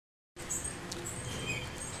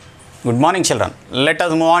Good morning, children. Let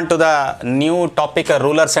us move on to the new topic,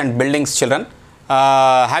 rulers and buildings, children.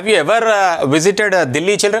 Have you ever visited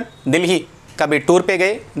Delhi, children? Delhi? कभी tour पे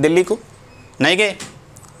गए दिल्ली को? नहीं गए?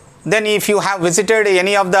 Then if you have visited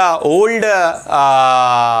any of the old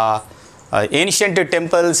ancient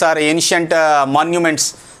temples or ancient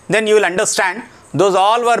monuments, then you will understand those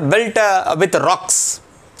all were built with rocks.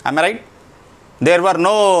 Am I right? There were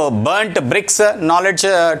no burnt bricks knowledge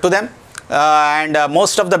to them. And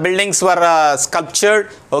most of the buildings were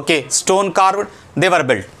sculptured, okay, stone carved, they were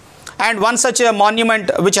built. And one such a monument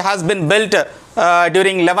which has been built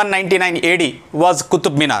during 1199 AD was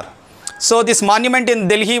Qutub Minar. So this monument in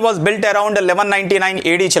Delhi was built around 1199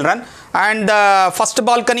 AD, children, and the first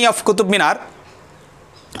balcony of Qutub Minar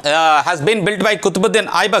has been built by Qutbuddin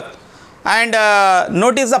Aibak. And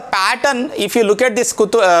notice the pattern. If you look at this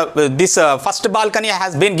first balcony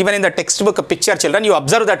has been given in the textbook picture, children. You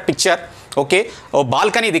observe that picture, okay? वो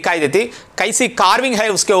balcony दिखाई देती, कैसी carving है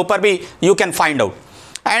उसके ऊपर भी you can find out.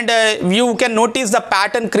 And you can notice the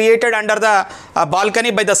pattern created under the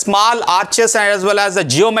balcony by the small arches as well as the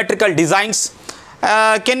geometrical designs.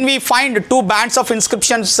 Can we find two bands of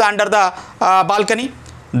inscriptions under the balcony?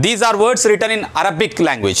 These are words written in Arabic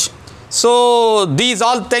language. So these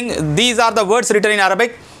are the words written in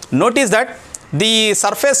Arabic. Notice that the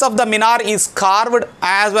surface of the minar is carved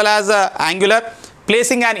as well as angular.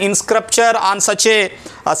 Placing an inscription on such a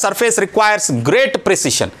surface requires great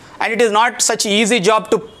precision, and it is not such easy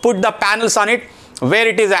job to put the panels on it where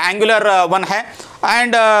it is an angular one hai,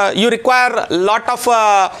 and you require a lot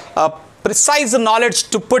of precise knowledge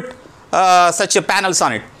to put such panels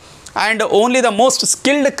on it, and only the most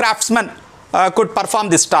skilled craftsmen could perform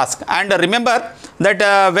this task. And remember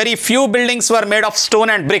that very few buildings were made of stone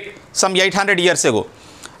and brick some 800 years ago.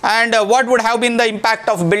 And what would have been the impact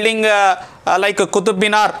of building like Qutub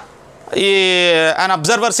Minar and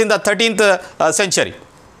observers in the 13th century?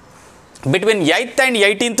 Between 8th and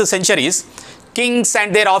 18th centuries, kings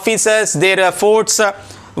and their officers, their forts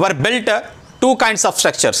were built two kinds of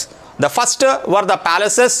structures. The first were the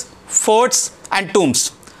palaces, forts and tombs,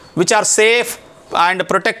 which are safe and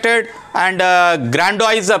protected and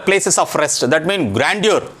grandiose places of rest. That means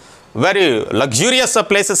grandeur, very luxurious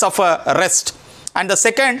places of rest. And the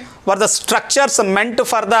second were the structures meant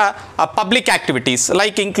for the public activities,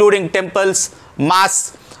 like including temples,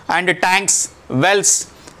 mosques and tanks,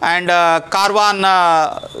 wells and caravan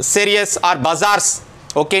series or bazaars.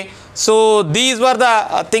 Okay, so these were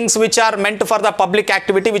the things which are meant for the public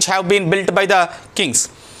activity, which have been built by the kings.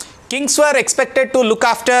 Kings were expected to look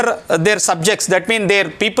after their subjects, that means their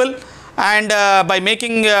people, and by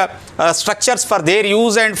making structures for their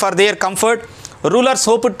use and for their comfort, rulers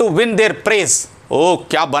hoped to win their praise. Oh,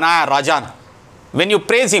 kya banaya Rajan. When you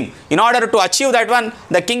praise him, in order to achieve that one,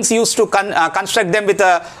 the kings used to construct them with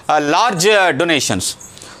large donations.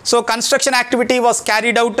 So construction activity was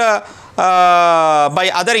carried out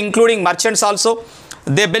by other, including merchants also.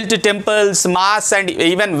 They built temples, mosques and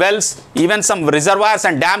even wells, even some reservoirs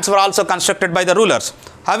and dams were also constructed by the rulers.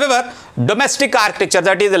 However, domestic architecture,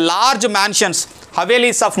 that is large mansions,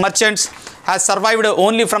 havelis of merchants, has survived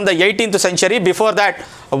only from the 18th century. Before that,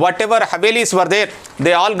 whatever havelis were there,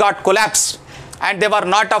 they all got collapsed and they were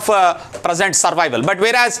not of present survival. But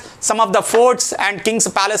whereas some of the forts and kings'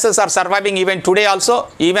 palaces are surviving even today also,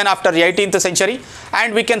 even after the 18th century,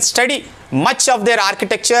 and we can study much of their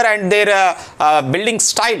architecture and their building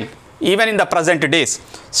style even in the present days.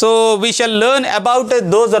 So we shall learn about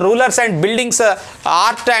those rulers and buildings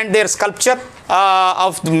art and their sculpture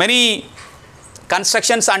of many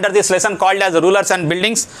constructions under this lesson called as rulers and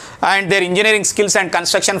buildings, and their engineering skills and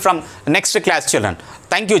construction from next class, children.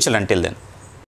 Thank you, children, till then.